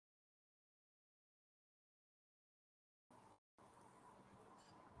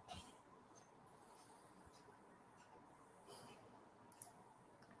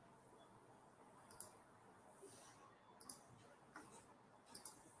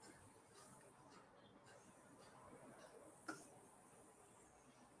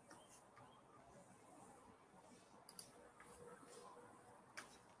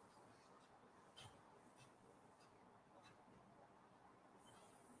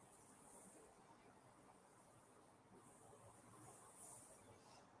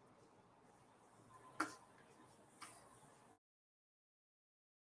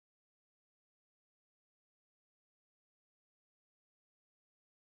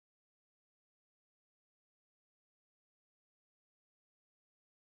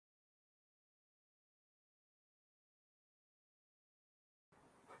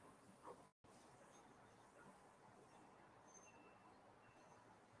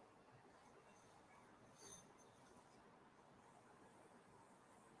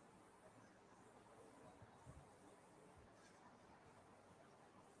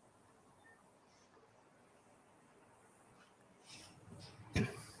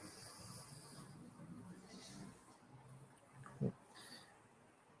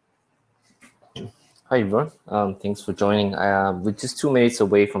Hi, everyone. Thanks for joining. We're just 2 minutes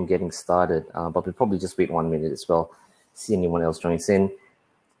away from getting started, but we'll probably just wait 1 minute as well, see anyone else joins in.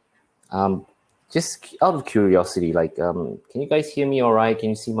 Just out of curiosity, can you guys hear me all right?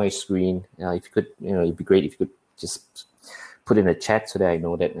 Can you see my screen? If you could, it'd be great if you could just put in a chat so that I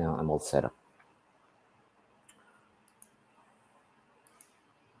know that I'm all set up.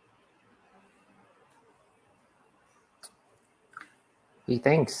 Hey,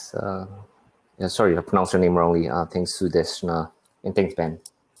 thanks. Yeah, sorry, I pronounced your name wrongly. Thanks, Sudeshna, and thanks, Ben.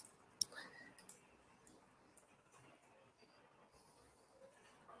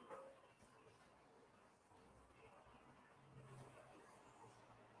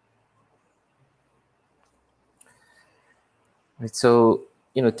 Right, so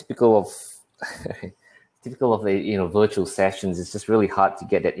typical of a virtual sessions, it's just really hard to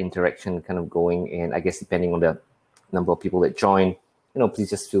get that interaction kind of going. And I guess depending on the number of people that join, please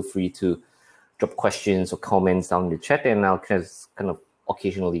just feel free to drop questions or comments down in the chat, and I'll just kind of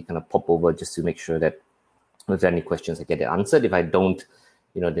occasionally kind of pop over just to make sure that if there are any questions, I get it answered. If I don't,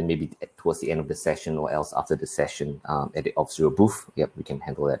 then maybe towards the end of the session or else after the session at the Auth0 booth, yep, we can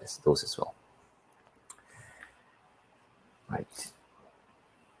handle those as well. Right.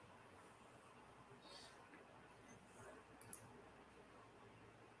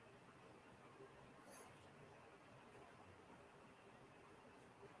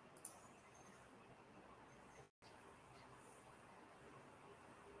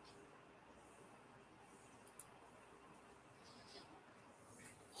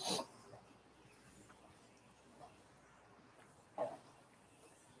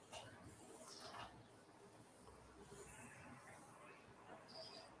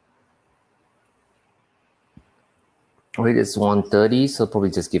 All right, it's 1:30, so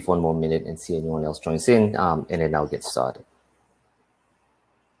probably just give 1 more minute and see anyone else joins in, and then I'll get started.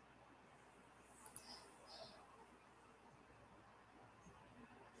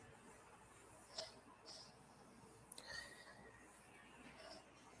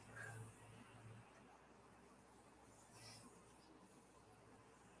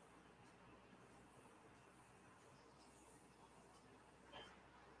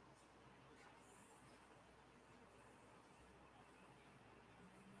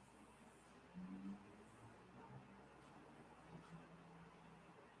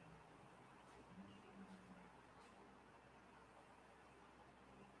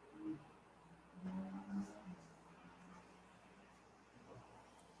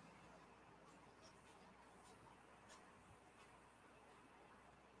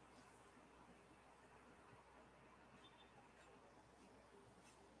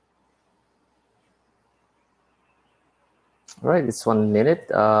 All right, it's 1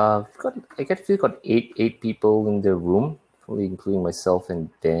 minute. I guess we've got eight people in the room, probably including myself and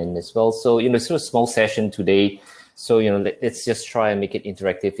Ben as well. So, it's a small session today. So, let's just try and make it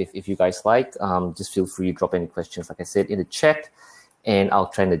interactive if you guys like. Just feel free to drop any questions, like I said, in the chat, and I'll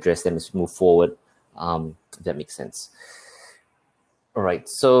try and address them as we move forward, if that makes sense. All right,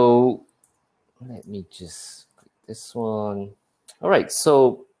 so let me just click this one. All right,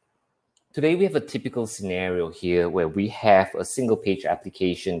 so today we have a typical scenario here where we have a single page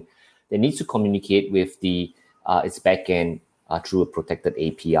application that needs to communicate with its backend through a protected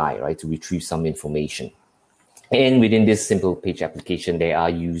API, right, to retrieve some information. And within this simple page application, there are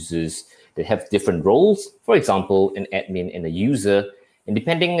users that have different roles. For example, an admin and a user, and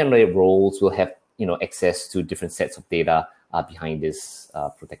depending on their roles, will have access to different sets of data behind this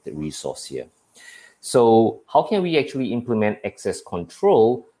protected resource here. So how can we actually implement access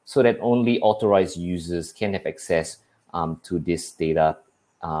control so that only authorized users can have access to this data,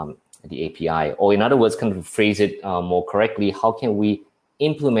 the API? Or in other words, kind of phrase it more correctly, how can we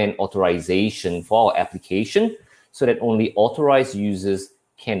implement authorization for our application so that only authorized users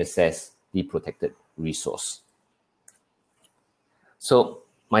can access the protected resource? So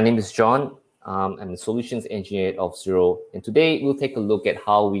my name is John. I'm a solutions engineer at Auth0, and today we'll take a look at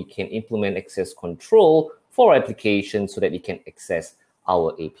how we can implement access control for our application so that we can access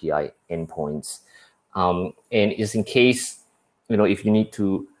our API endpoints. And just in case, if you need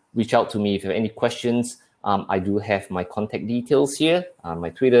to reach out to me, if you have any questions, I do have my contact details here,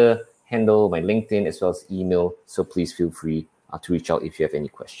 my Twitter handle, my LinkedIn, as well as email. So please feel free to reach out if you have any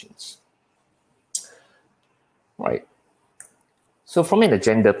questions. All right. So from an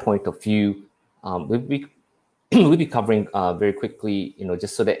agenda point of view, we'll be covering very quickly,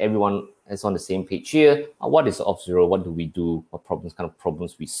 just so that everyone is on the same page here. What is Auth0? What do we do? What kind of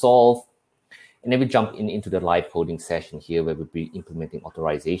problems we solve? And then we jump into the live coding session here, where we'll be implementing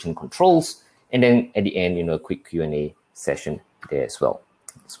authorization controls. And then at the end, a quick Q&A session there as well.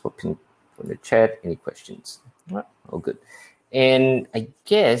 Let's from the chat. Any questions? All good. And I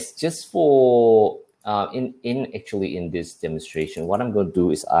guess just for actually in this demonstration, what I'm going to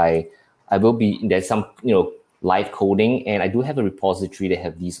do is I will be, there's some live coding, and I do have a repository that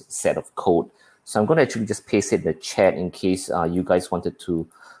have these set of code. So I'm going to actually just paste it in the chat in case you guys wanted to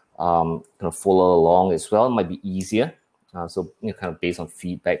kind of follow along as well. It might be easier. So kind of based on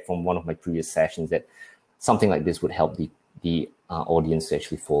feedback from one of my previous sessions, that something like this would help the audience to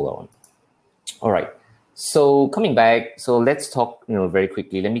actually follow on. All right. So coming back, so let's talk very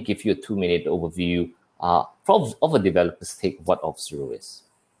quickly. Let me give you a 2-minute overview of a developer's take of what Auth0 is.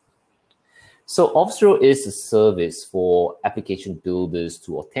 So Auth0 is a service for application builders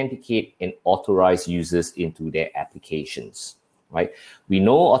to authenticate and authorize users into their applications, right? We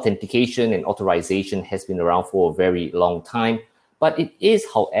know authentication and authorization has been around for a very long time, but it is,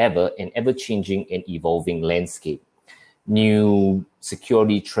 however, an ever-changing and evolving landscape. New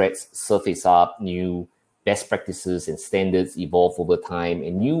security threats surface up, new best practices and standards evolve over time,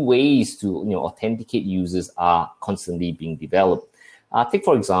 and new ways to authenticate users are constantly being developed. Take,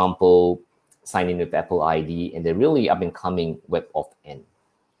 for example, sign in with Apple ID and the really up-and-coming Web Auth0.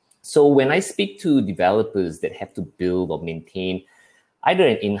 So when I speak to developers that have to build or maintain either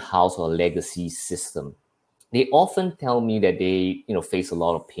an in-house or legacy system, they often tell me that they face a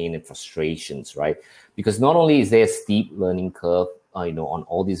lot of pain and frustrations, right? Because not only is there a steep learning curve, on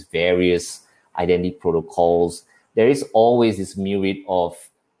all these various identity protocols, there is always this myriad of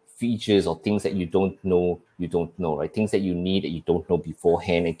features or things that you don't know, right? Things that you need that you don't know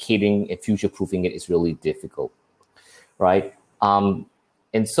beforehand, and catering and future-proofing it is really difficult, right?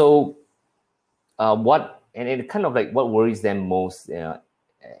 And so what worries them most in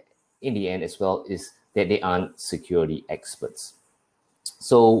the end as well is that they aren't security experts.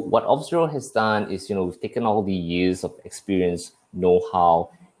 So what Auth0 has done is, we've taken all the years of experience, know-how,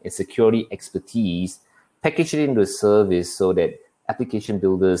 and security expertise, packaged it into a service so that application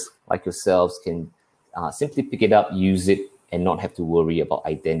builders like yourselves can simply pick it up, use it, and not have to worry about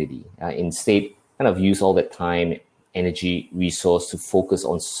identity. Instead, kind of use all that time, energy, resource to focus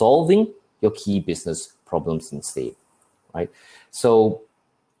on solving your key business problems instead, right? So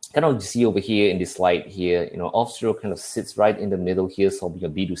kind of see over here in this slide here, Auth0 kind of sits right in the middle here, solving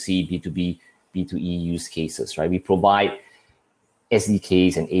your B2C, B2B, B2E use cases, right? We provide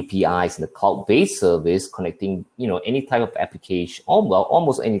SDKs and APIs in the cloud-based service, connecting any type of application,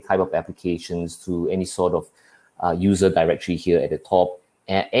 almost any type of applications to any sort of user directory here at the top,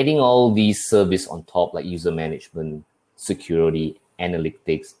 and adding all these service on top, like user management, security,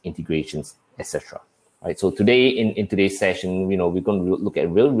 analytics, integrations, etc. Right. So today in today's session, we're going to look at a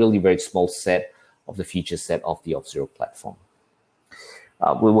really very small set of the feature set of the Auth0 platform.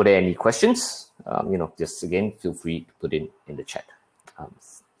 Were there any questions? Just again, feel free to put in the chat.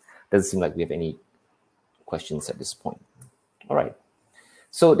 Doesn't seem like we have any questions at this point. All right.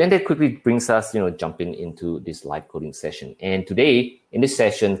 So then that quickly brings us, jumping into this live coding session. And today in this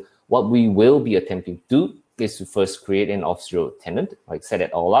session, what we will be attempting to do is to first create an Auth0 tenant, right? Set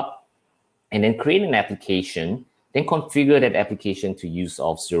it all up, and then create an application, then configure that application to use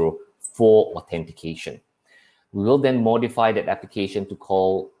Auth0 for authentication. We will then modify that application to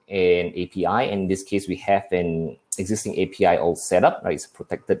call an API. And in this case, we have an existing API all set up, right? It's a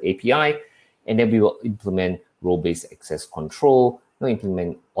protected API. And then we will implement role-based access control,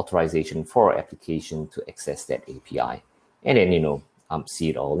 implement authorization for our application to access that API. And then, see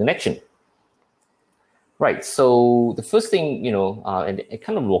it all in action. Right, so the first thing, and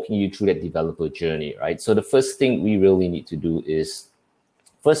kind of walking you through that developer journey, right? So the first thing we really need to do is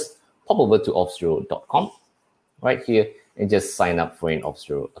first pop over to auth0.com right here and just sign up for an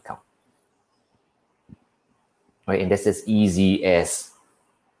Auth0 account. Right, and that's as easy as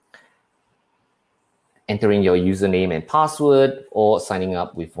entering your username and password or signing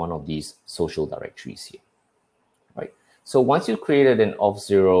up with one of these social directories here. Right. So once you've created an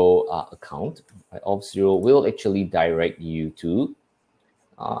Auth0 account, right, Auth0 will actually direct you to,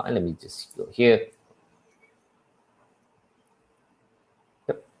 and let me just go here.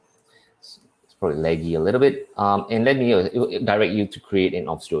 Yep. It's probably laggy a little bit. And let me it will direct you to create an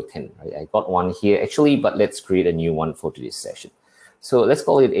Auth0 tenant. Right? I got one here actually, but let's create a new one for today's session. So let's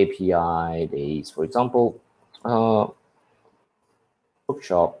call it API Days, for example,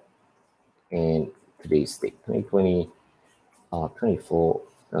 workshop, and today's date, 2020, 24,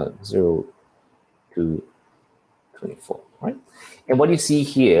 02, 24, right? And what you see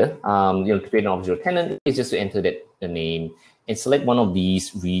here, to create an Auth0 tenant is just to enter the name and select one of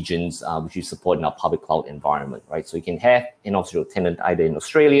these regions which you support in our public cloud environment, right? So you can have an Auth0 tenant either in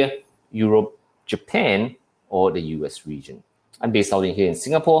Australia, Europe, Japan, or the US region. I'm based out in here in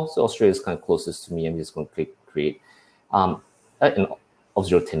Singapore, so Australia is kind of closest to me. I'm just going to click create an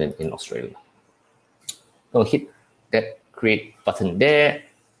Auth0 tenant in Australia. I'll hit that create button there.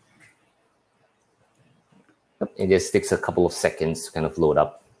 It just takes a couple of seconds to kind of load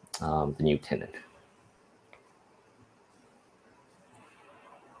up the new tenant.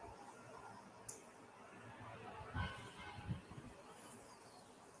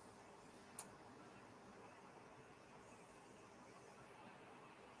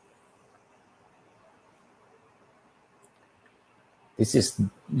 This is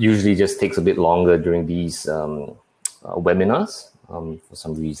usually just takes a bit longer during these webinars. For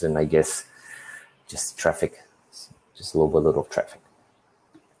some reason, I guess, just traffic, just a little bit of traffic.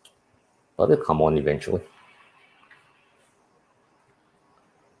 But it'll come on eventually.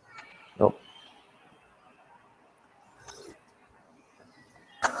 Oh.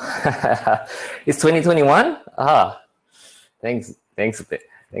 It's 2021? Ah, thanks,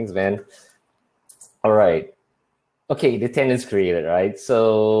 man. All right. Okay, the tenant's created, right?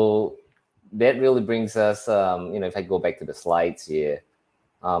 So that really brings us, if I go back to the slides here,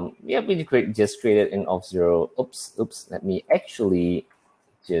 we just created an Auth0. Oops, let me actually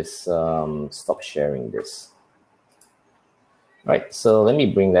just stop sharing this. Right, so let me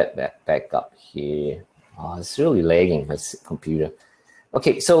bring that back up here. Oh, it's really lagging, my computer.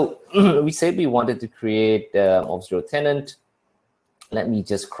 Okay, so we said we wanted to create Auth0 tenant. Let me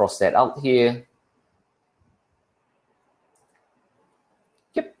just cross that out here.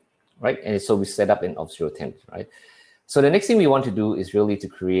 Yep, right, and so we set up an Auth0 tenant, right? So the next thing we want to do is really to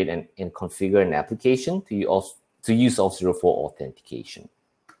create and configure an application to use Auth0 for authentication.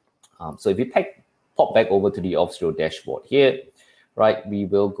 So if you pop back over to the Auth0 dashboard here, right, we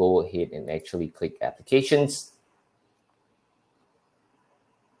will go ahead and actually click applications,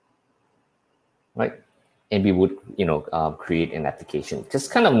 right? And we would, create an application.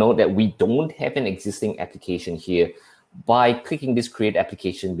 Just kind of note that we don't have an existing application here. By clicking this create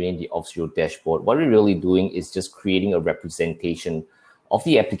application within the Auth0 dashboard, what we're really doing is just creating a representation of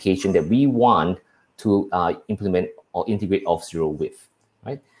the application that we want to implement or integrate Auth0 with,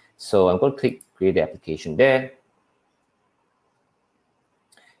 right? So I'm going to click create the application there.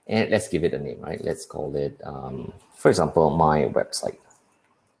 And let's give it a name, right? Let's call it, for example, my website.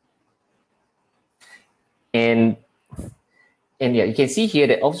 And yeah, you can see here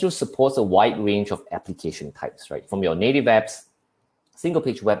that Auth0 supports a wide range of application types, right? From your native apps,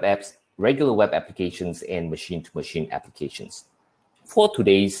 single-page web apps, regular web applications, and machine-to-machine applications. For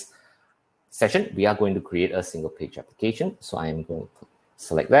today's session, we are going to create a single-page application. So I am going to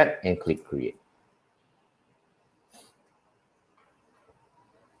select that and click create.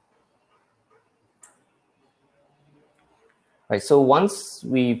 Right, so once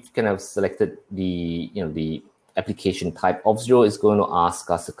we've kind of selected the application type, Auth0 is going to ask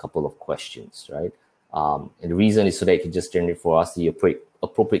us a couple of questions, right? And the reason is so that it can just generate for us the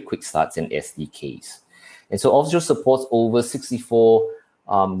appropriate quick starts and SDKs. And so Auth0 supports over 64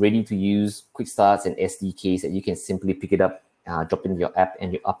 ready-to-use quick starts and SDKs that you can simply pick it up, drop in your app,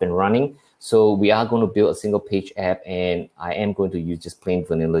 and you're up and running. So we are going to build a single-page app, and I am going to use just plain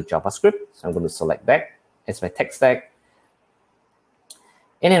vanilla JavaScript. So I'm going to select that as my tech stack.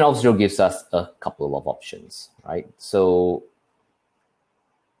 And then Auth0 gives us a couple of options, right? So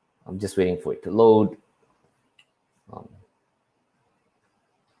I'm just waiting for it to load.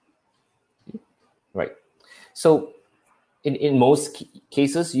 Right. So in most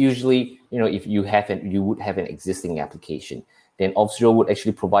cases, usually, if you would have an existing application, then Auth0 would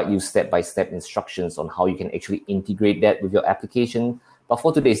actually provide you step-by-step instructions on how you can actually integrate that with your application. But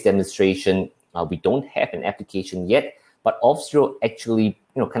for today's demonstration, we don't have an application yet, but Auth0 actually,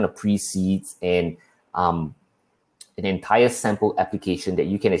 kind of precedes an entire sample application that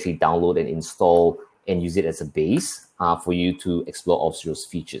you can actually download and install and use it as a base for you to explore Auth0's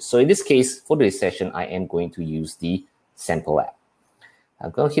features. So in this case, for today's session, I am going to use the sample app.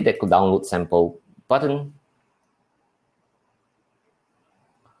 I'm going to hit that download sample button.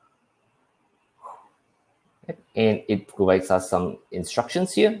 And it provides us some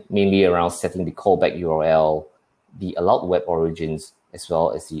instructions here, mainly around setting the callback URL, the allowed web origins, as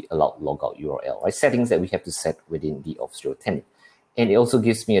well as the allowed logout URL, right? Settings that we have to set within the Auth0 tenant. And it also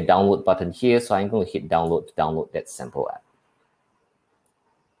gives me a download button here, so I'm going to hit download to download that sample app.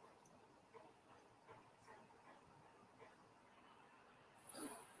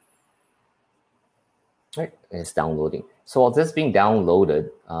 Right, it's downloading. So while this being downloaded,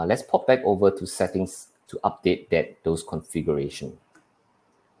 let's pop back over to settings to update those configuration.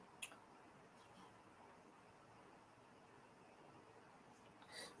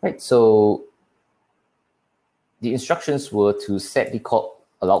 Right, so the instructions were to set the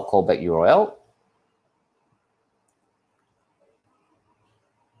allowed callback URL,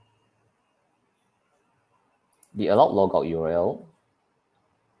 the allowed logout URL,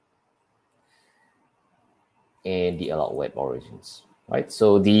 and the allowed web origins, right?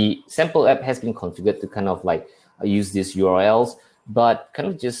 So the sample app has been configured to kind of like use these URLs, but kind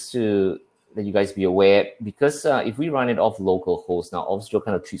of just to let you guys be aware, because if we run it off localhost, now Auth0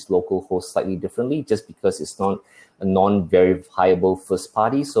 kind of treats localhost slightly differently just because it's not a non-verifiable first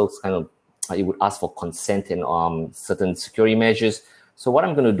party. So it's kind of, it would ask for consent and certain security measures. So what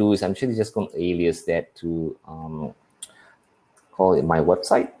I'm going to do is I'm actually just going to alias that to call it my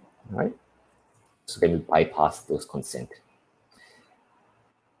website, right? So let me bypass those consent.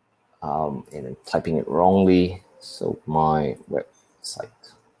 And I'm typing it wrongly. So my website,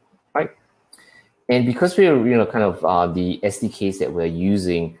 right? And because we're, kind of the SDKs that we're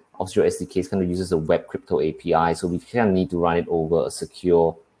using, Auth0 SDKs kind of uses a web crypto API. So we kind of need to run it over a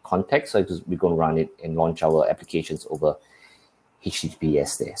secure context. So we're going to run it and launch our applications over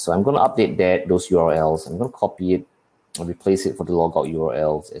HTTPS there. So I'm going to update those URLs. I'm going to copy it and replace it for the logout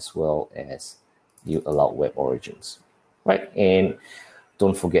URLs as well as the allowed web origins, right? And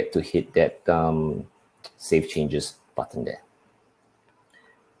don't forget to hit that save changes button there.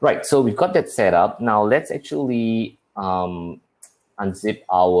 Right, so we've got that set up. Now let's actually unzip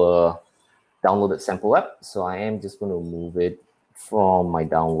our downloaded sample app. So I am just going to move it from my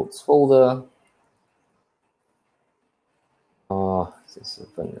downloads folder.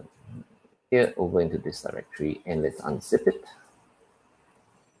 Here over into this directory, and let's unzip it.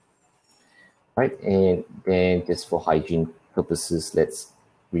 Right, and then just for hygiene purposes, let's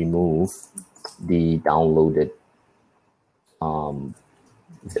remove the downloaded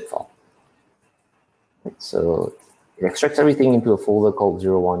zip file. Right, so it extracts everything into a folder called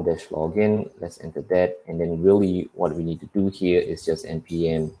 01-login. Let's enter that. And then really what we need to do here is just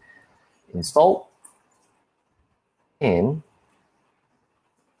npm install and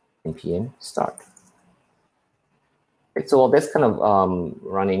npm start. Right, so while that's kind of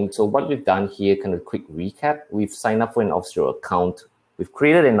running, so what we've done here, kind of quick recap, we've signed up for an Auth0 account. We've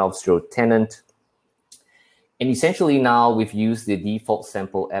created an Auth0 tenant. And essentially now we've used the default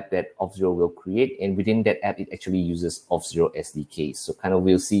sample app that Auth0 will create. And within that app, it actually uses Auth0 SDK. So kind of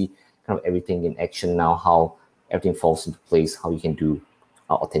we'll see kind of everything in action now, how everything falls into place, how you can do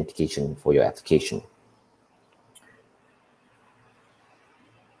authentication for your application.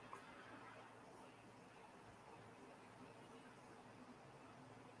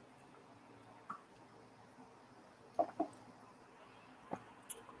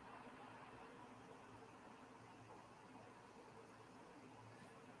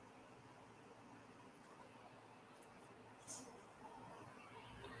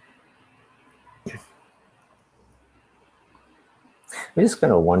 I'm just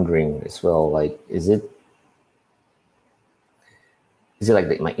kind of wondering as well, like, is it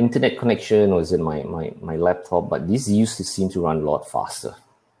like my internet connection or is it my laptop? But these used to seem to run a lot faster.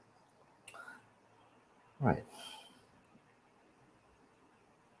 Right.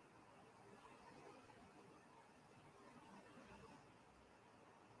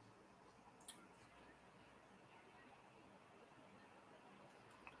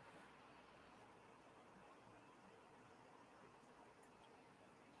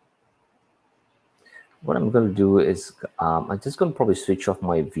 What I'm going to do is I'm just going to probably switch off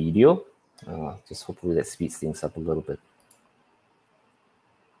my video. Just hopefully that speeds things up a little bit.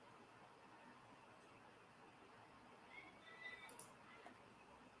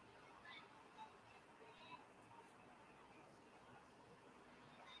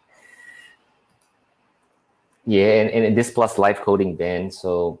 Yeah, and this plus live coding ban,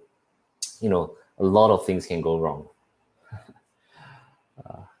 so, a lot of things can go wrong.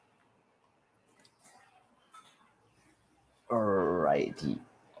 Alrighty.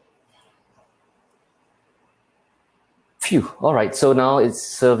 Phew. All right. So now it's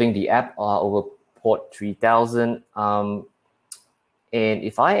serving the app over port 3000. And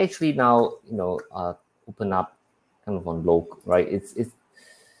if I actually now, open up kind of on local, right? It's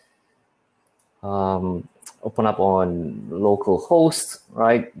open up on local host,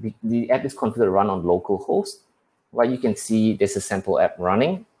 right? The app is configured to run on local host, right? You can see there's a sample app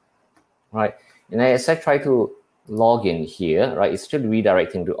running, right? And as I try to log in here, right, it's still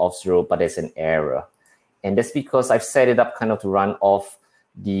redirecting to Auth0, but there's an error. And that's because I've set it up kind of to run off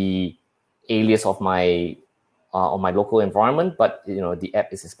the alias of my on my local environment, but the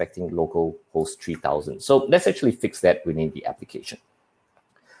app is expecting local host 3000. So let's actually fix that within the application.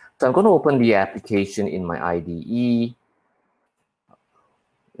 So I'm going to open the application in my IDE.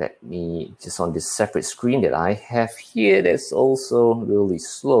 let me just on this separate screen that I have here that's also really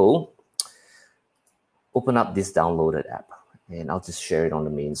slow, open up this downloaded app, and I'll just share it on the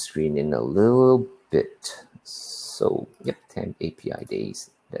main screen in a little bit. So yep, 10 API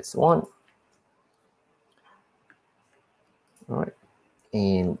days, that's one. All right,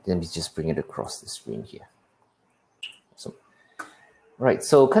 and let me just bring it across the screen here. So, right,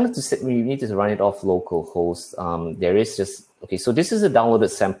 so kind of to set, we need to run it off localhost. There is just, okay, so this is a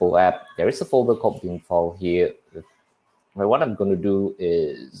downloaded sample app. There is a folder called bin file here. Right, what I'm going to do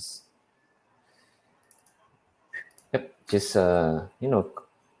is, yep, just, you know,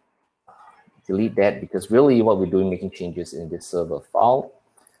 delete that, because really what we're doing, making changes in this server file.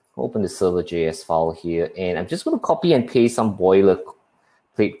 Open the server.js file here, and I'm just going to copy and paste some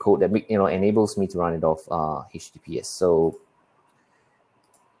boilerplate code that enables me to run it off HTTPS. So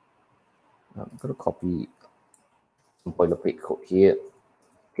I'm going to copy some boilerplate code here,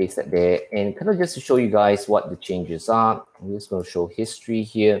 paste that there, and kind of just to show you guys what the changes are. I'm just going to show history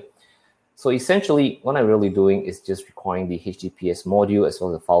here. So essentially, what I'm really doing is just requiring the HTTPS module as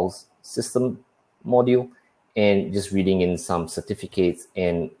well as the files system module, and just reading in some certificates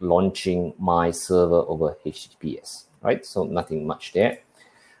and launching my server over HTTPS, right? So nothing much there.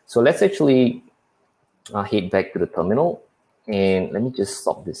 So let's actually head back to the terminal, and let me just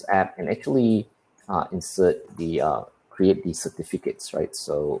stop this app and actually insert the, create the certificates, right?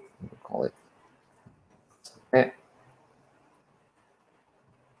 So we'll call it that.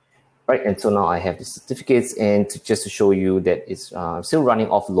 Right, and so now I have the certificates, and just to show you that it's still running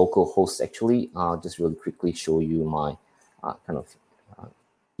off localhost actually, I'll just really quickly show you my kind of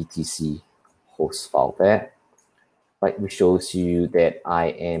etc host file there, right, which shows you that I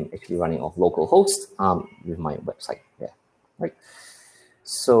am actually running off localhost with my website there, right?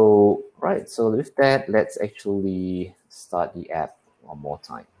 So, right, so with that, let's actually start the app one more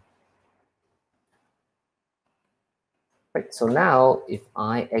time. Right, so now if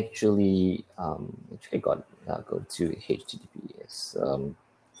I actually go to HTTPS,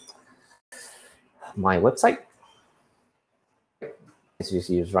 my website, as you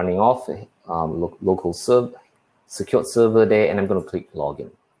see, is running off local server, secured server there, and I'm going to click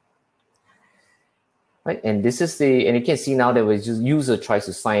login. Right, and this is and you can see now that when the user tries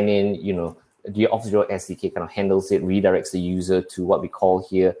to sign in, the Auth0 SDK kind of handles it, redirects the user to what we call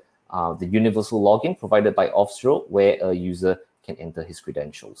here the universal login provided by Auth0, where a user can enter his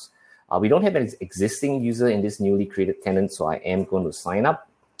credentials. We don't have an existing user in this newly created tenant, so I am going to sign up.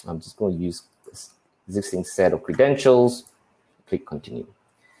 I'm just going to use this existing set of credentials, click continue.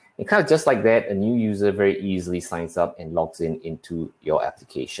 And kind of just like that, a new user very easily signs up and logs into your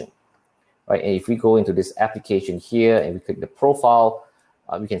application. Right, and if we go into this application here and we click the profile,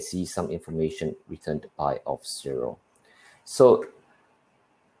 we can see some information returned by Auth0. So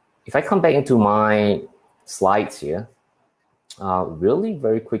if I come back into my slides here, really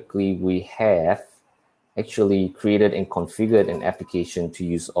very quickly, we have actually created and configured an application to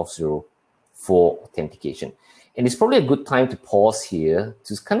use Auth0 for authentication. And it's probably a good time to pause here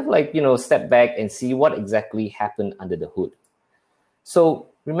to kind of like, step back and see what exactly happened under the hood. So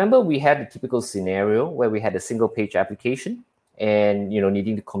remember, we had the typical scenario where we had a single page application and,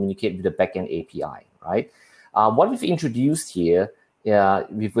 needing to communicate with the backend API, right? What we've introduced here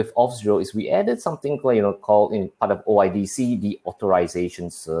with Auth0 is we added something called in part of OIDC, the authorization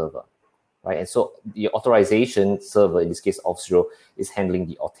server, right? And so the authorization server, in this case Auth0, is handling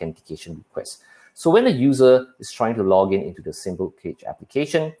the authentication request. So when a user is trying to log into the single page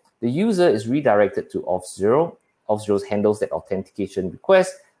application, the user is redirected to Auth0. Auth0 handles that authentication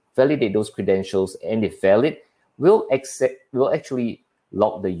request, validate those credentials, and if valid, will actually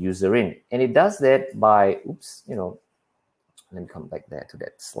log the user in. And it does that by, let me come back there to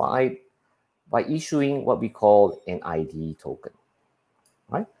that slide, by issuing what we call an ID token,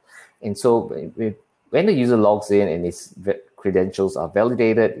 right? And so when the user logs in and its credentials are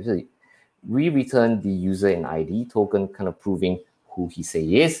validated, we return the user an ID token, kind of proving who he say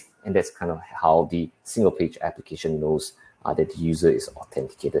he is. And that's kind of how the single page application knows that the user is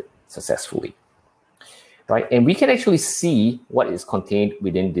authenticated successfully, right? And we can actually see what is contained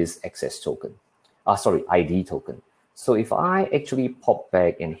within this access token, ID token. So if I actually pop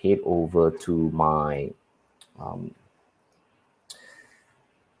back and head over to my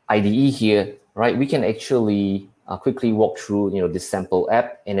IDE here, right, we can actually quickly walk through this sample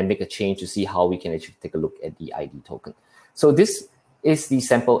app and then make a change to see how we can actually take a look at the ID token. So this is the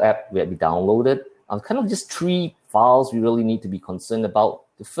sample app that we downloaded. Kind of just 3 files we really need to be concerned about.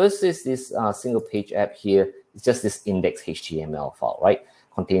 The first is this single page app here. It's just this index HTML file, right?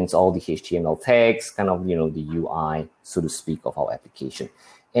 contains all the HTML tags, kind of, the UI, so to speak, of our application.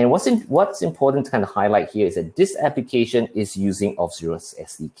 And what's important to kind of highlight here is that this application is using Auth0's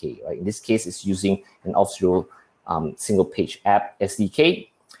SDK, right? In this case, it's using an Auth0 single page app SDK.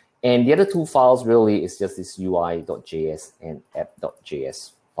 And the other two files really is just this UI.js and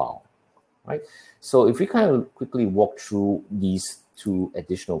app.js file, right? So if we kind of quickly walk through these two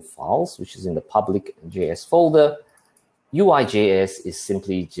additional files, which is in the public JS folder, UI.js is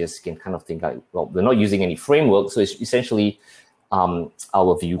simply just, can kind of think like, well, we're not using any framework, so it's essentially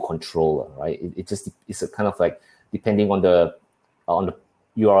our view controller, right? It's a kind of like, depending on the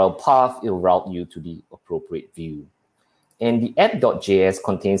URL path, it'll route you to the appropriate view. And the app.js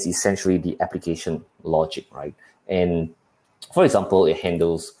contains essentially the application logic, right? And for example, it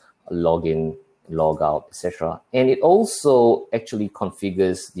handles login, logout, etc. And it also actually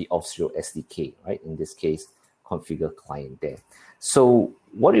configures the Auth0 SDK, right? In this case, configure client there. So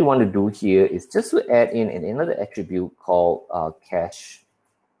what we want to do here is just to add in another attribute called cache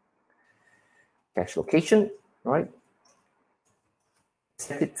location, right?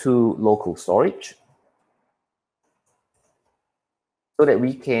 Set it to local storage so that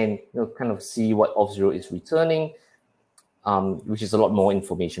we can kind of see what Auth0 is returning, which is a lot more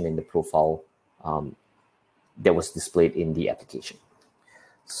information in the profile that was displayed in the application.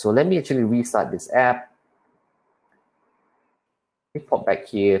 So let me actually restart this app. Pop back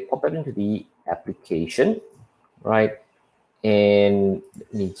here, pop back into the application, right? And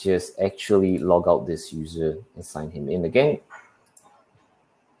let me just actually log out this user and sign him in again.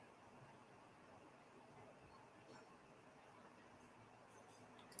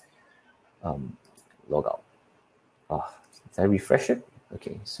 Log out. Did I refresh it?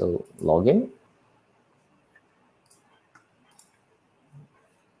 Okay, so login.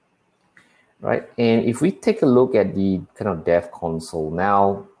 Right, and if we take a look at the kind of dev console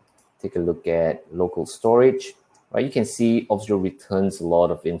now, take a look at local storage, right? You can see Auth0 returns a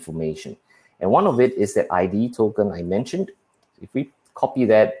lot of information. And one of it is that ID token I mentioned. If we copy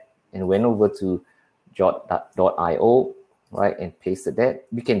that and went over to jot.io, right, and pasted that,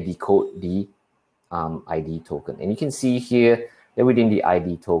 we can decode the ID token. And you can see here that within the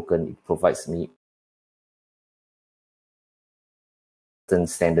ID token, it provides me certain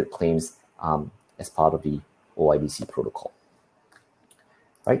standard claims as part of the OIDC protocol,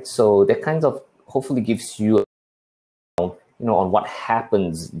 right? So that kind of hopefully gives you, on what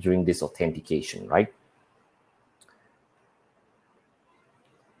happens during this authentication, right?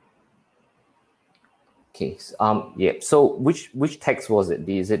 Okay, yeah. So which text was it?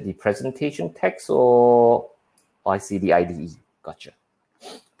 Is it the presentation text or I see the IDE? Gotcha.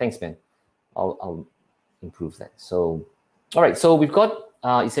 Thanks, man. I'll improve that. So, all right. So we've got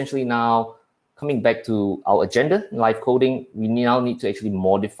essentially now coming back to our agenda in live coding. We now need to actually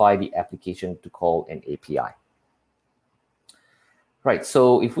modify the application to call an API. Right.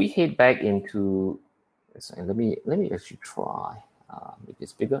 So if we head back into, let me actually try make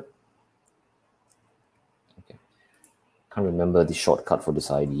this bigger. Okay. Can't remember the shortcut for this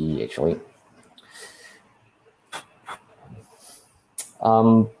IDE actually.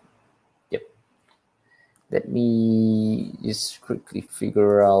 Yep. Let me just quickly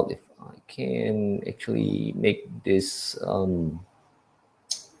figure out if I can actually make this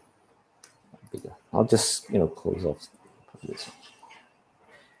bigger. I'll just close off this.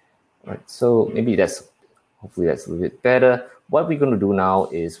 All right. So maybe hopefully that's a little bit better. What we're going to do now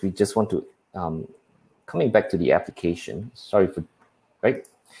is we just want to coming back to the application. Sorry for right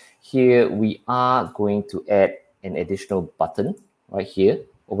here. We are going to add an additional button right here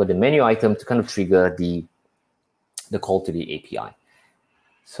over the menu item to kind of trigger the call to the API.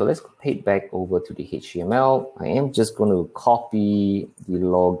 So let's head back over to the HTML. I am just going to copy the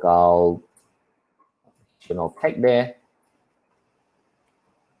logout HTML tag there.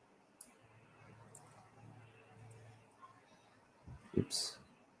 Oops.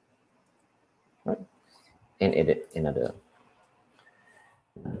 Right. And edit another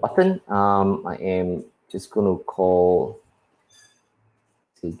button. I am just going to call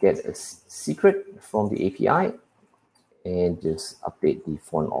to get a secret from the API and just update the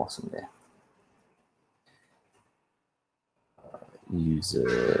font awesome there.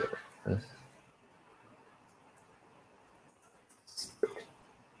 User secret.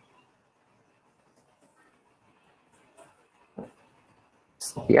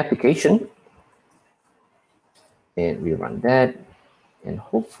 Stop the application and we run that, and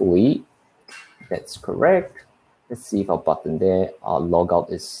hopefully that's correct. Let's see if our button there, our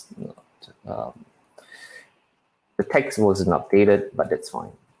logout is not, the text wasn't updated, but that's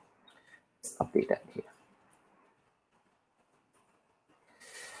fine. Let's update that here.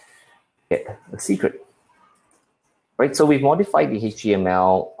 get a secret. Right, so we've modified the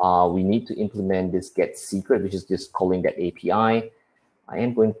HTML. We need to implement this get secret, which is just calling that API. I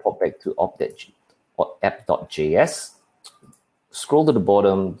am going to pop back to app.js. Scroll to the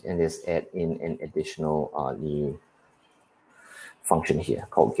bottom and just add in an additional new function here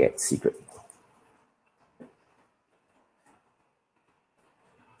called get secret.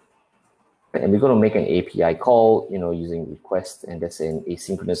 And we're going to make an API call, using request, and that's an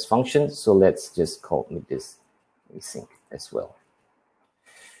asynchronous function. So let's just make this async as well.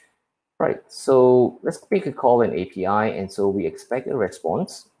 Right, so let's make a call an API, and so we expect a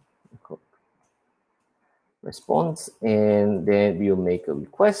response, and then we'll make a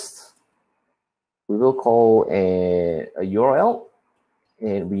request. We will call a URL,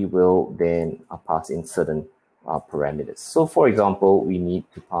 and we will then pass in certain parameters. So for example, we need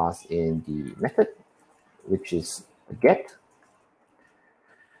to pass in the method, which is a get.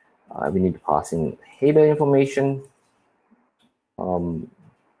 We need to pass in header information. And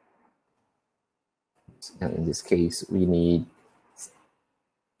in this case, we need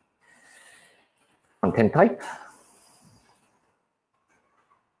content type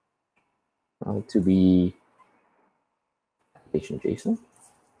to be application JSON.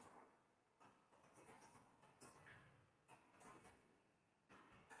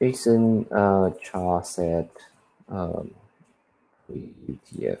 JSON char set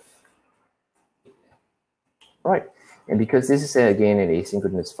UTF. All right, and because this is again an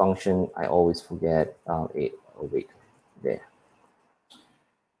asynchronous function, I always forget wait there.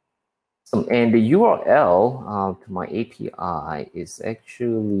 And the URL to my API is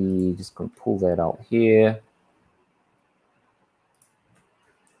actually just going to pull that out here.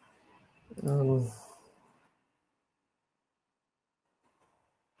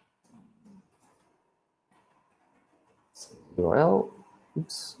 URL,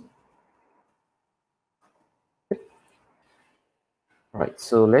 oops. All right,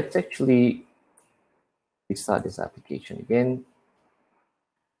 so let's actually restart this application again.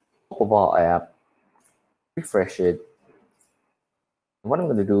 Of our app, refresh it. What I'm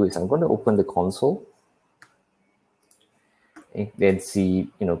going to do is I'm going to open the console and then see,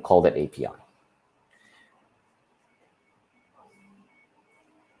 call that API.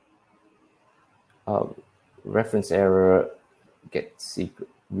 Reference error, get secret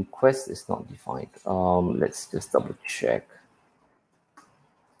request is not defined. Let's just double check.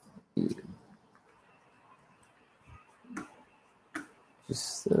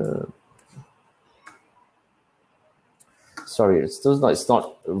 Just sorry, it's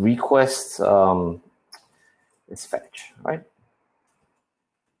not request. It's fetch, right?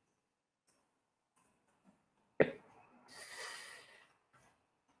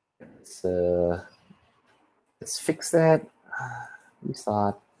 Let's fix that.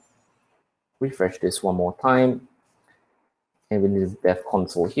 Restart. Refresh this one more time. And with this dev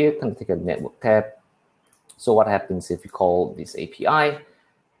console here, can take a network tab. So what happens if you call this API?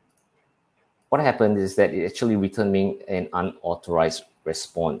 What happens is that it's actually returning an unauthorized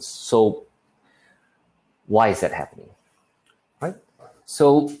response. So why is that happening? Right.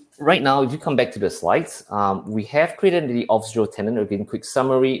 So right now, if you come back to the slides, we have created the Auth0 tenant. Again, quick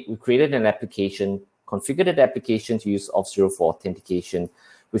summary: we created an application, configured the application to use Auth0 for authentication.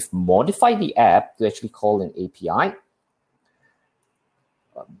 We've modified the app to actually call an API.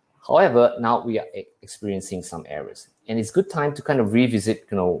 However, now we are experiencing some errors, and it's good time to kind of revisit,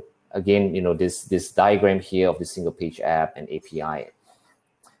 again, this diagram here of the single page app and API.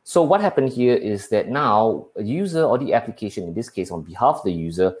 So what happened here is that now a user or the application, in this case on behalf of the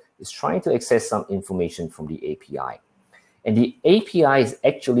user, is trying to access some information from the API. And the API is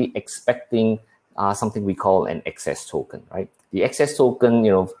actually expecting something we call an access token, right? The access token,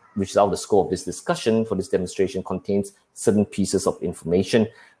 which is out of the scope of this discussion for this demonstration, contains certain pieces of information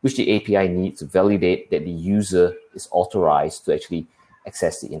which the API needs to validate that the user is authorized to actually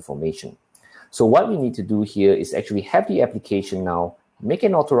access the information. So what we need to do here is actually have the application now make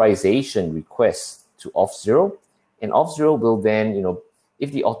an authorization request to Auth0, and Auth0 will then,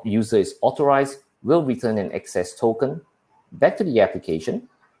 if the user is authorized, will return an access token back to the application,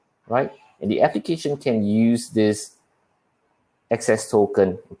 right? And the application can use this access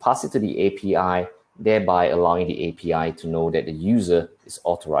token and pass it to the API, thereby allowing the API to know that the user is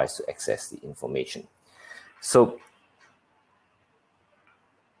authorized to access the information. So,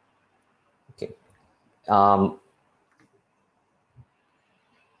 okay.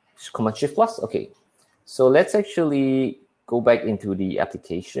 Command Shift plus, okay. So let's actually go back into the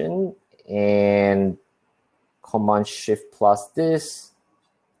application and Command Shift plus this.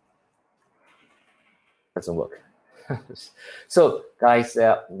 Doesn't work. So guys,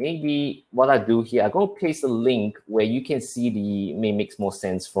 maybe what I do here, I'm going to paste a link where you can see may makes more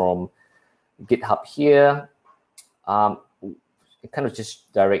sense from GitHub here. It kind of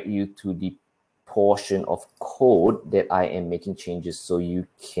just direct you to the portion of code that I am making changes so you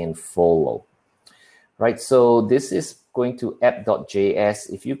can follow. Right, so this is going to app.js.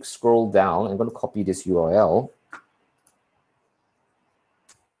 If you scroll down, I'm going to copy this URL.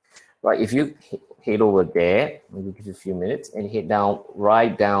 Right, if you head over there, maybe give you a few minutes, and head down,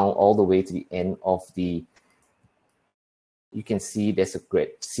 right down all the way to the end of the, you can see there's a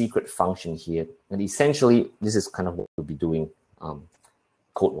great secret function here. And essentially, this is kind of what we'll be doing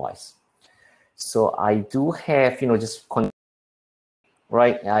code-wise. So I do have, just,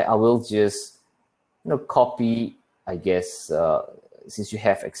 right, I will just, copy, I guess, since you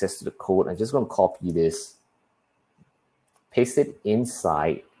have access to the code, I'm just going to copy this, paste it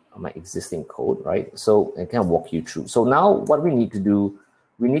inside my existing code, right? So I can walk you through. So now what we need to do,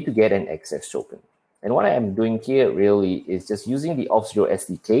 we need to get an access token. And what I am doing here really is just using the Auth0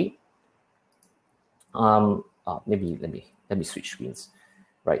 SDK. Maybe let me switch screens,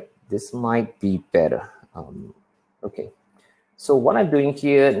 right? This might be better. Okay. So what I'm doing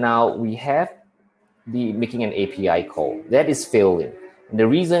here now, we have making an API call that is failing. And the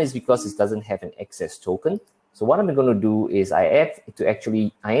reason is because it doesn't have an access token. So what I'm going to do is I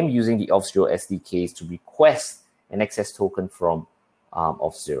am using the Auth0 SDKs to request an access token from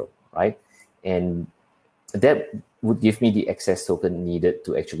Auth0, right? And that would give me the access token needed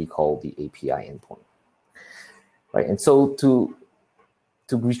to actually call the API endpoint, right? And so to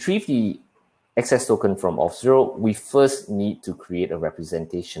retrieve the access token from Auth0, we first need to create a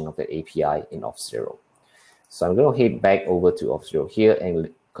representation of the API in Auth0. So I'm going to head back over to Auth0 here and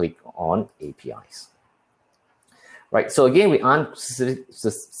click on APIs. Right, so again, we aren't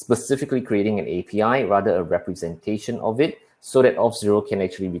specifically creating an API, rather a representation of it, so that Auth0 can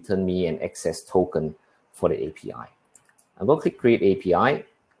actually return me an access token for the API. I'm going to click Create API.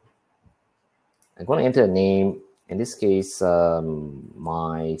 I'm going to enter a name, in this case,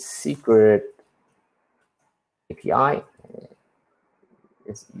 my secret API,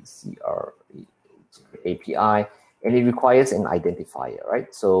 S-E-C-R-E, API, and it requires an identifier,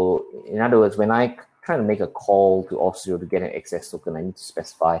 right? So in other words, when I try to make a call to Auth0 to get an access token, I need to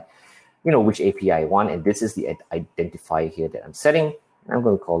specify, which API I want, and this is the identifier here that I'm setting. I'm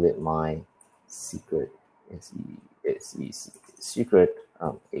going to call it my secret, secret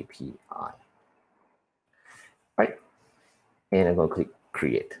API, right? And I'm going to click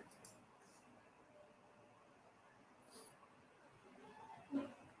Create.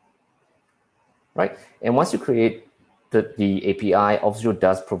 Right, and once you create the API, Auth0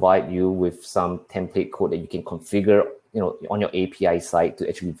 does provide you with some template code that you can configure, on your API side to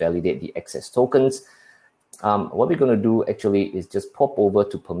actually validate the access tokens. What we're going to do actually is just pop over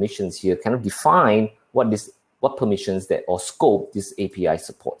to permissions here, kind of define what permissions or scope this API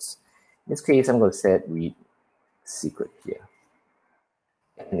supports. In this case, I'm going to set read secret here,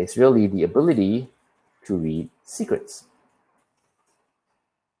 and it's really the ability to read secrets.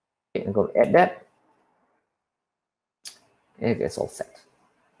 Okay, I'm going to add that. And that's all set.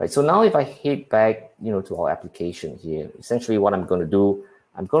 Right, so now if I head back, to our application here, essentially what I'm going to do,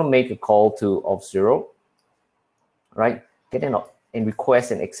 I'm going to make a call to Auth0, right? And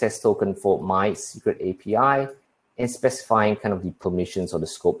request an access token for my secret API and specifying kind of the permissions or the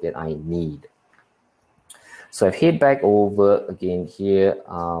scope that I need. So I've head back over again here.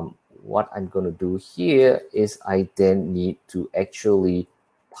 What I'm going to do here is I then need to actually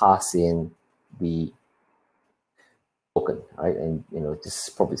pass in the token, right? And this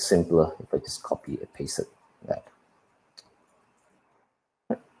is probably simpler if I just copy and paste it that.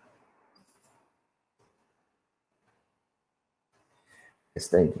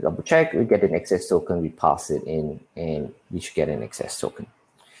 Just then double check, we get an access token, we pass it in, and we should get an access token.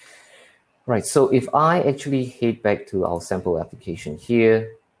 Right, so if I actually head back to our sample application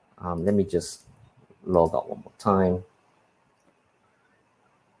here, let me just log out one more time.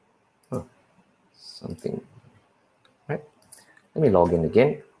 Something, right? Let me log in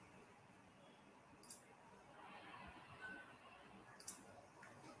again.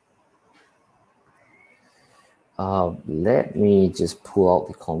 Let me just pull out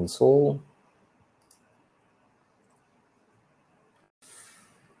the console.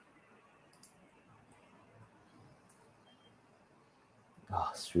 Oh,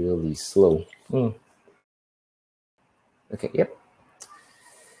 it's really slow. Okay, yep.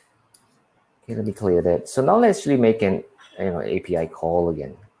 Okay, let me clear that. So now let's actually make an API call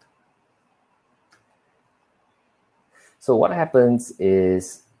again. So what happens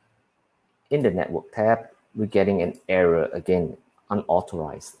is in the network tab, we're getting an error again,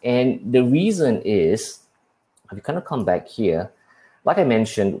 unauthorized. And the reason is, if you kind of come back here, like I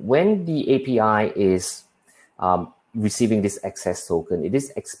mentioned, when the API is receiving this access token, it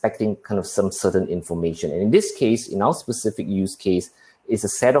is expecting kind of some certain information. And in this case, in our specific use case, it's a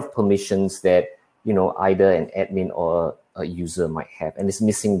set of permissions that, you know, either an admin or a user might have, and it's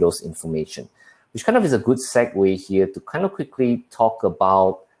missing those information, which kind of is a good segue here to kind of quickly talk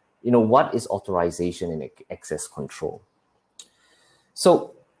about, you know, what is authorization and access control.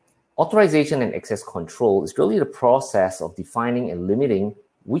 So authorization and access control is really the process of defining and limiting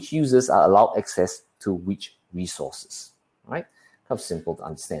which users are allowed access to which resources, right? Kind of simple to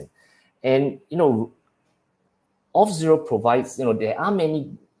understand. And, you know, Auth0 provides, you know, there are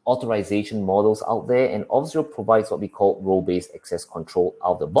many authorization models out there, and Auth0 provides what we call role-based access control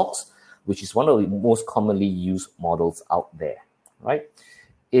out of the box, which is one of the most commonly used models out there, right?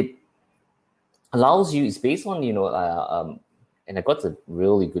 It allows you, it's based on, you know, and I got a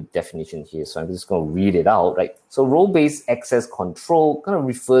really good definition here, so I'm just going to read it out, right? So role-based access control kind of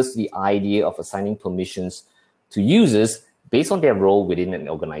refers to the idea of assigning permissions to users based on their role within an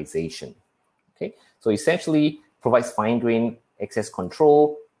organization, okay? So essentially provides fine-grained access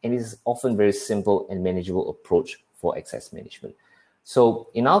control, and is often very simple and manageable approach for access management. So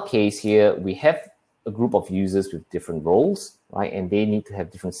in our case here, we have a group of users with different roles, right? And they need to have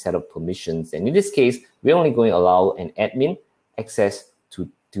different set of permissions. And in this case, we're only going to allow an admin access to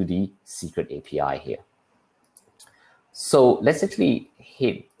the secret API here. So let's actually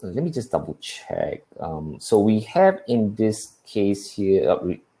hit, let me just double check. So we have in this case here,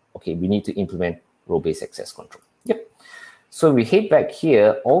 okay, we need to implement role-based access control. Yep. So we head back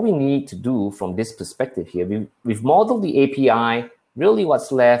here, all we need to do from this perspective here, we've modeled the API, really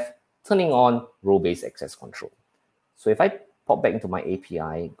what's left, turning on role-based access control. So if I pop back into my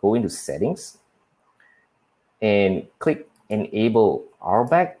API, go into settings, and click enable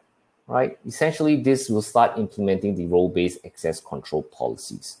RBAC, right? Essentially, this will start implementing the role-based access control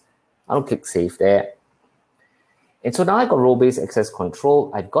policies. I'll click save there. And so now I got role-based access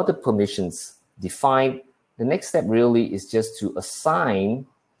control. I've got the permissions defined. The next step really is just to assign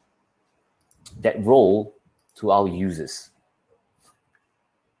that role to our users.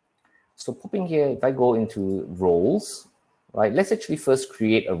 So popping here, if I go into roles, right, let's actually first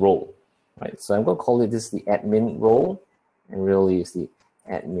create a role, right? So I'm going to call it this the admin role, and really it's the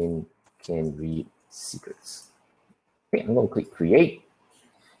admin can read secrets. Okay, I'm going to click create.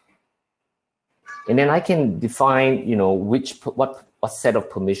 And then I can define, you know, what set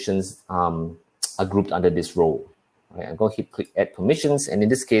of permissions are grouped under this role. Right? I'm going to click add permissions. And in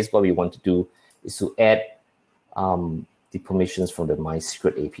this case, what we want to do is to add the permissions from the My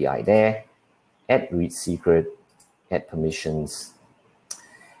Secret API there, add read secret, add permissions,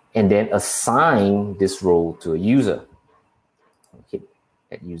 and then assign this role to a user. Hit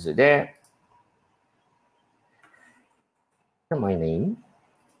add user there. My name.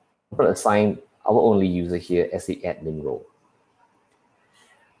 I'm going to assign our only user here as the admin role.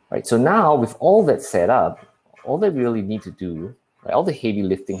 Right, so now with all that set up, all that we really need to do, right, all the heavy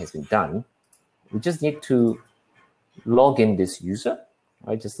lifting has been done. We just need to log in this user,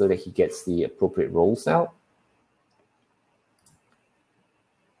 right, just so that he gets the appropriate roles now.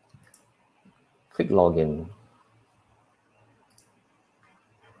 Click login.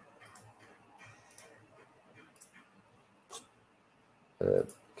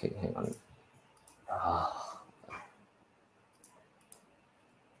 Okay, hang on.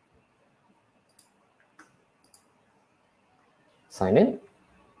 Sign in.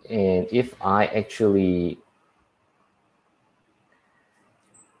 And if I actually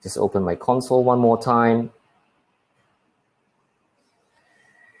just open my console one more time,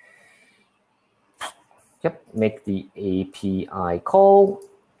 yep, make the API call,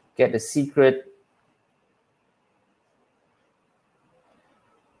 get the secret.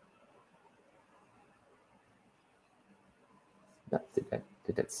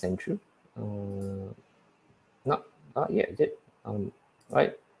 Did that send through? No, not yet. It did.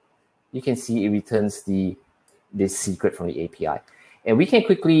 Right. You can see it returns this secret from the API, and we can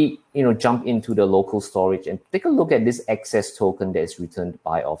quickly, you know, jump into the local storage and take a look at this access token that is returned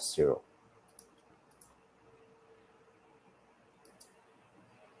by Auth0.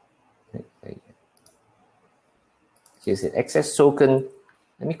 Here's an access token.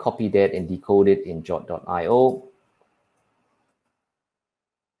 Let me copy that and decode it in jot.io.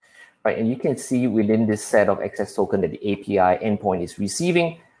 Right, and you can see within this set of access token that the API endpoint is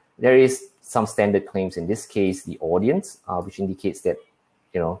receiving, there is some standard claims, in this case, the audience, which indicates that,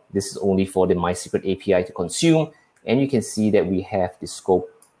 you know, this is only for the My Secret API to consume. And you can see that we have the scope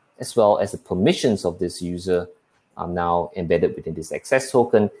as well as the permissions of this user are now embedded within this access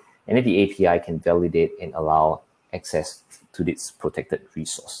token, and then the API can validate and allow access to this protected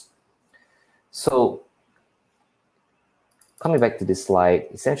resource. So coming back to this slide,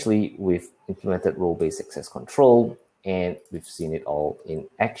 essentially we've implemented role-based access control and we've seen it all in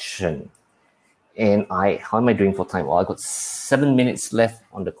action. And how am I doing for time? Well, I got 7 minutes left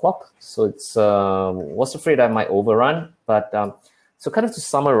on the clock. So it's, was afraid I might overrun, but so kind of to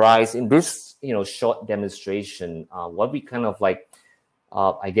summarize in this, short demonstration, what we kind of like,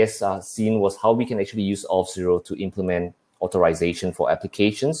 I guess, seen was how we can actually use Auth0 to implement authorization for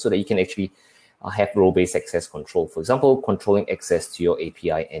applications so that you can actually have role-based access control. For example, controlling access to your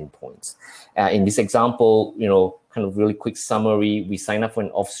API endpoints. In this example, kind of really quick summary, we sign up for an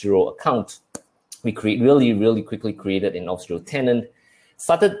Auth0 account. We really quickly created an Auth0 tenant,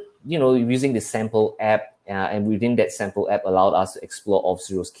 started, using the sample app, and within that sample app allowed us to explore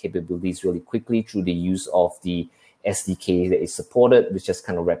Auth0's capabilities really quickly through the use of the SDK that is supported, which just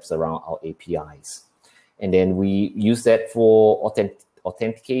kind of wraps around our APIs. And then we use that for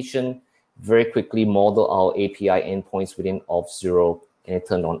authentication, very quickly model our API endpoints within Auth0 and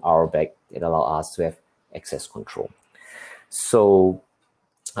turn on RBAC that allow us to have access control. So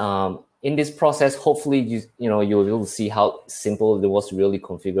in this process, hopefully you'll be able to see how simple it was to really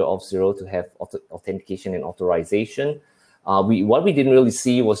configure Auth0 to have authentication and authorization. What we didn't really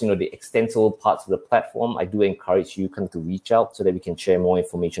see was the extensible parts of the platform. I do encourage you kind of to reach out so that we can share more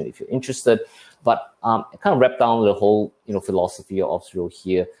information if you're interested. But I kind of wrap down the whole philosophy of Auth0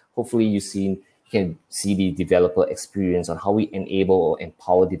 here. Hopefully you can see the developer experience on how we enable or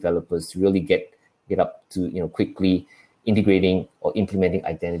empower developers to really get up to quickly integrating or implementing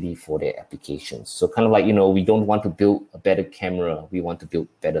identity for their applications. So kind of like, we don't want to build a better camera. We want to build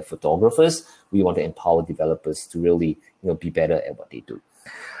better photographers. We want to empower developers to really, be better at what they do.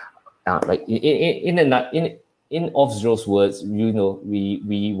 Like in Auth0's words,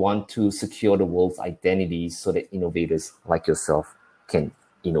 we want to secure the world's identities so that innovators like yourself can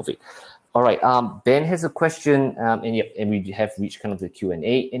innovate. All right, Ben has a question, and we have reached kind of the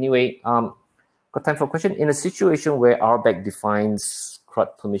Q&A. Anyway, got time for a question. In a situation where RBAC defines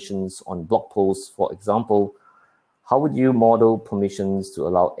CRUD permissions on blog posts, for example, how would you model permissions to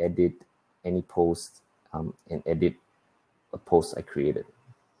allow edit any post and edit a post I created?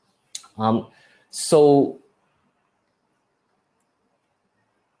 So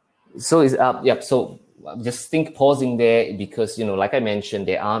just pausing there because, like I mentioned,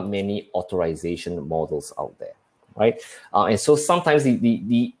 there are many authorization models out there, right? And so sometimes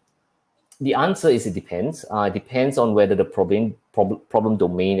the answer is it depends. It depends on whether the problem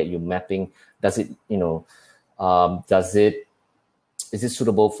domain that you're mapping, is it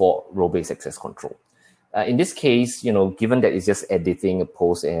suitable for role-based access control? In this case, given that it's just editing a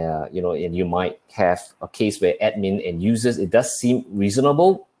post, and you might have a case where admin and users, it does seem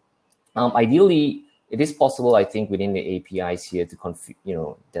reasonable. Ideally, it is possible, I think, within the APIs here to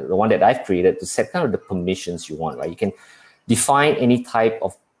the one that I've created to set kind of the permissions you want, right? You can define any type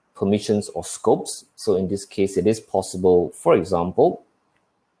of permissions or scopes. So in this case, it is possible, for example,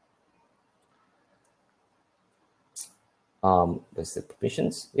 there's the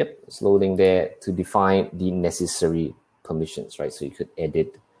permissions. Yep, it's loading there to define the necessary permissions, right? So you could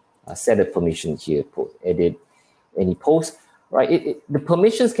edit, set a permission here, edit any post, right? The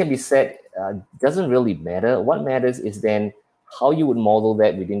permissions can be set, doesn't really matter. What matters is then how you would model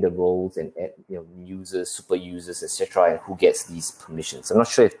that within the roles and users, super users, etc., and who gets these permissions. I'm not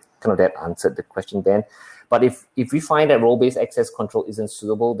sure if kind of that answered the question, Ben. But if we find that role-based access control isn't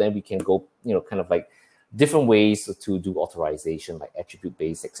suitable, then we can go, kind of like different ways to do authorization, like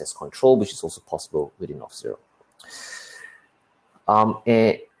attribute-based access control, which is also possible within Auth0.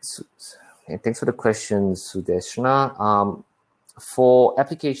 And thanks for the question, Sudeshna. For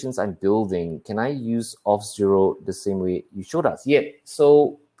applications I'm building, can I use Auth0 the same way you showed us? Yeah.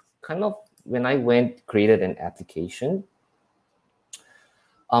 So kind of when I created an application,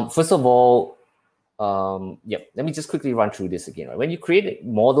 first of all, let me just quickly run through this again. Right? When you create a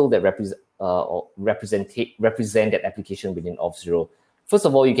model that represent that application within Auth0, first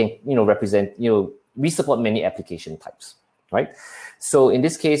of all, you can we support many application types, right? So in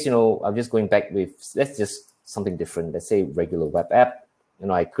this case, I'm just going back with, let's just something different. Let's say regular web app.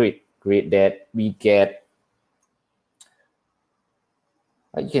 I create that. We get,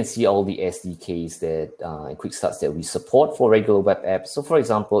 you can see all the SDKs that and quick starts that we support for regular web apps. So for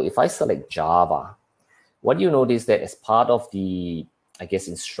example, if I select Java, what you notice that as part of the, I guess,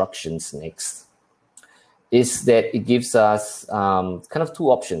 instructions next, is that it gives us kind of two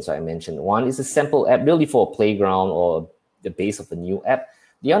options I mentioned. One is a sample app really for a playground or the base of a new app.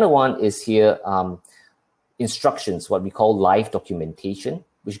 The other one is here, instructions, what we call live documentation,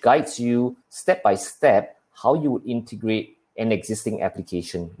 which guides you step by step how you would integrate an existing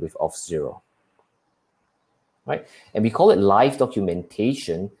application with Auth0. Right? And we call it live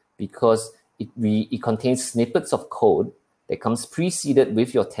documentation because it contains snippets of code that comes preceded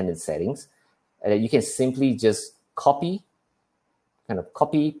with your tenant settings, and that you can simply just copy,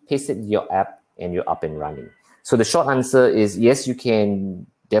 paste it in your app, and you're up and running. So the short answer is yes, you can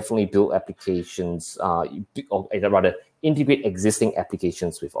definitely build applications, or rather integrate existing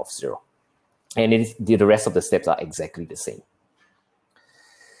applications with Auth0. And the rest of the steps are exactly the same.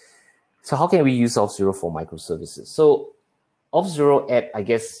 So how can we use Auth0 for microservices? So Auth0 at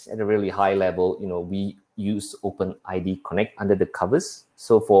a really high level, we use OpenID Connect under the covers.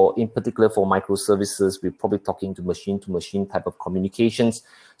 So in particular for microservices, we're probably talking to machine type of communications.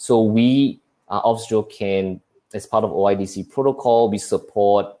 So Auth0 can, as part of OIDC protocol, we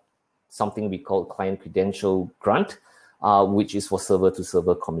support something we call client credential grant, which is for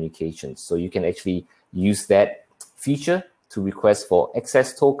server-to-server communications. So you can actually use that feature to request for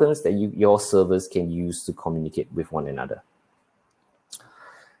access tokens that your servers can use to communicate with one another.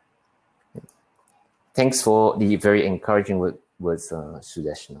 Thanks for the very encouraging words,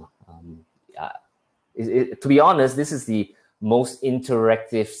 Sudeshna. To be honest, this is the most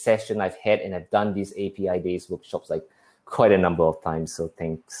interactive session I've had, and I've done these API Days workshops like quite a number of times. So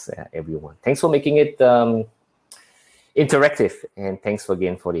thanks, everyone. Thanks for making it interactive, and thanks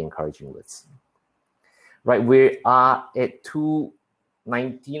again for the encouraging words. Right, we are at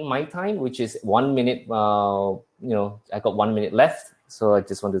 2:19 my time, which is 1 minute. I got 1 minute left, so I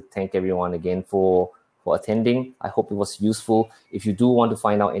just want to thank everyone again for attending. I hope it was useful. If you do want to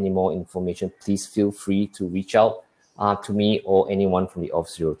find out any more information, please feel free to reach out to me or anyone from the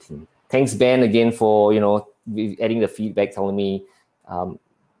Auth0 team. Thanks, Ben, again for adding the feedback, telling me,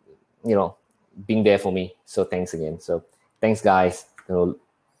 being there for me. So thanks again. So thanks, guys.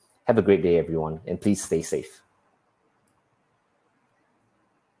 Have a great day, everyone, and please stay safe.